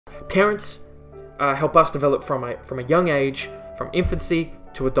Parents help us develop from a young age, from infancy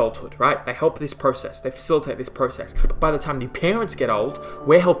to adulthood, right? They help this process. They facilitate this process. But by the time the parents get old,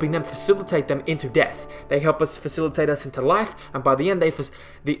 we're helping them facilitate them into death. They help us facilitate us into life, and by the end,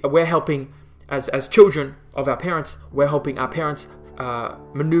 we're helping, as children of our parents, we're helping our parents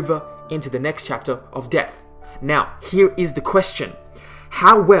maneuver into the next chapter of death. Now, here is the question.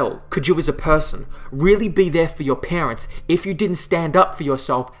 How well could you as a person really be there for your parents if you didn't stand up for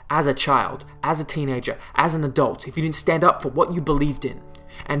yourself as a child, as a teenager, as an adult, if you didn't stand up for what you believed in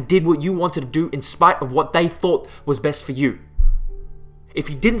and did what you wanted to do in spite of what they thought was best for you? If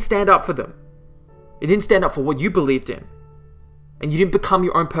you didn't stand up for them, you didn't stand up for what you believed in, and you didn't become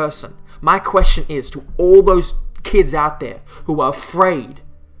your own person, my question is to all those kids out there who are afraid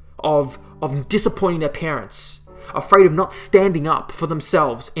of disappointing their parents, afraid of not standing up for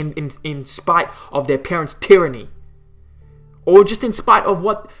themselves in spite of their parents' tyranny, or just in spite of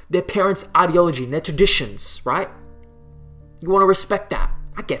what their parents' ideology and their traditions, right? You want to respect that.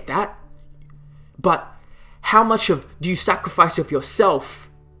 I get that. But how much do you sacrifice of yourself,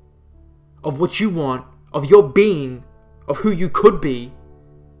 of what you want, of your being, of who you could be?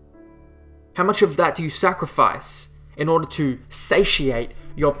 How much of that do you sacrifice in order to satiate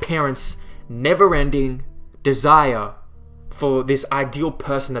your parents' never-ending desire for this ideal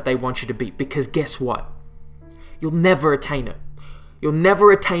person that they want you to be? Because guess what? You'll never attain it. You'll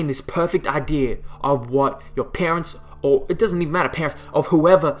never attain this perfect idea of what your parents, or it doesn't even matter, parents, of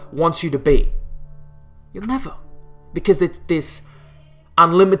whoever wants you to be. You'll never. Because it's this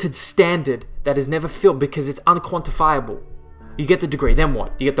unlimited standard that is never filled, because it's unquantifiable. You get the degree, then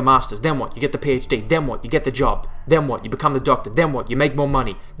what? You get the master's, then what? You get the PhD, then what? You get the job, then what? You become the doctor, then what? You make more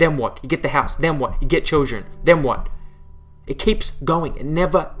money, then what? You get the house, then what? You get children, then what? It keeps going. It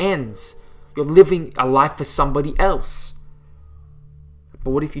never ends. You're living a life for somebody else.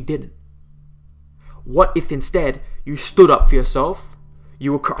 But what if you didn't? What if instead you stood up for yourself?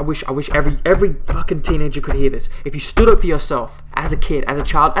 I wish every fucking teenager could hear this. If you stood up for yourself as a kid, as a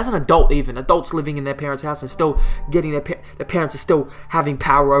child, as an adult even, adults living in their parents' house and still getting their parents are still having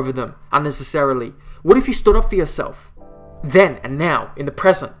power over them unnecessarily. What if you stood up for yourself then and now in the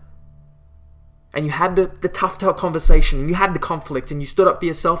present? And you had the tough conversation, and you had the conflict, and you stood up for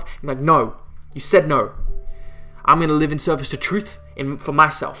yourself, and like, no. You said no. I'm going to live in service to truth for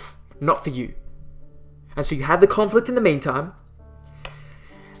myself, not for you. And so you had the conflict in the meantime,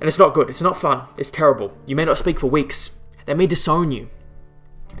 and it's not good, it's not fun, it's terrible. You may not speak for weeks. They may disown you.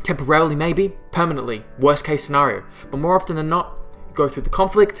 Temporarily maybe, permanently, worst case scenario. But more often than not, you go through the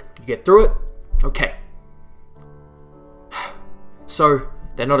conflict, you get through it, okay. So,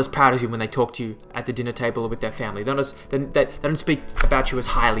 they're not as proud as you when they talk to you at the dinner table or with their family. They don't speak about you as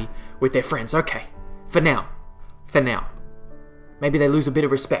highly with their friends. Okay, for now. Maybe they lose a bit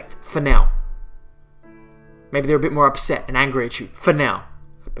of respect, for now. Maybe they're a bit more upset and angry at you, for now.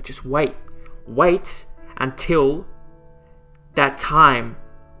 But just wait. Wait until that time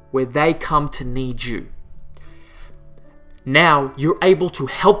where they come to need you. Now you're able to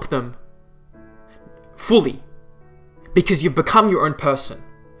help them fully because you've become your own person.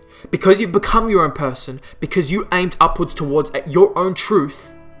 Because you've become your own person, because you aimed upwards towards your own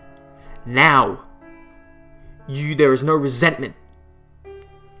truth, now there is no resentment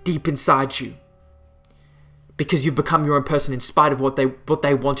deep inside you. Because you've become your own person in spite of what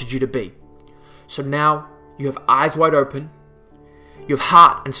they wanted you to be. So now you have eyes wide open, you have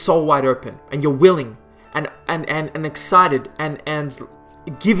heart and soul wide open, and you're willing and excited and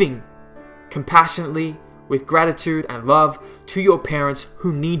giving compassionately with gratitude and love to your parents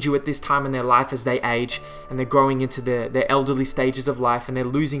who need you at this time in their life as they age and they're growing into their elderly stages of life and they're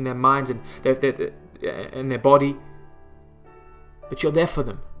losing their minds and their body. But you're there for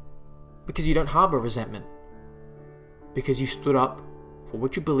them because you don't harbor resentment. Because you stood up for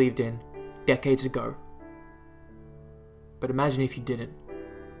what you believed in decades ago. But imagine if you didn't.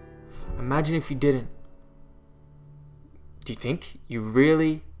 Imagine if you didn't. Do you think you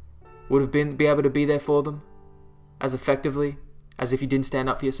really would have be able to be there for them as effectively as if you didn't stand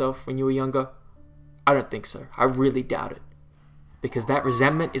up for yourself when you were younger? I don't think so. I really doubt it. Because that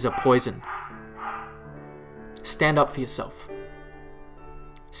resentment is a poison. Stand up for yourself.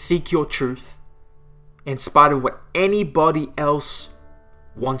 Seek your truth in spite of what anybody else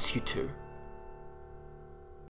wants you to.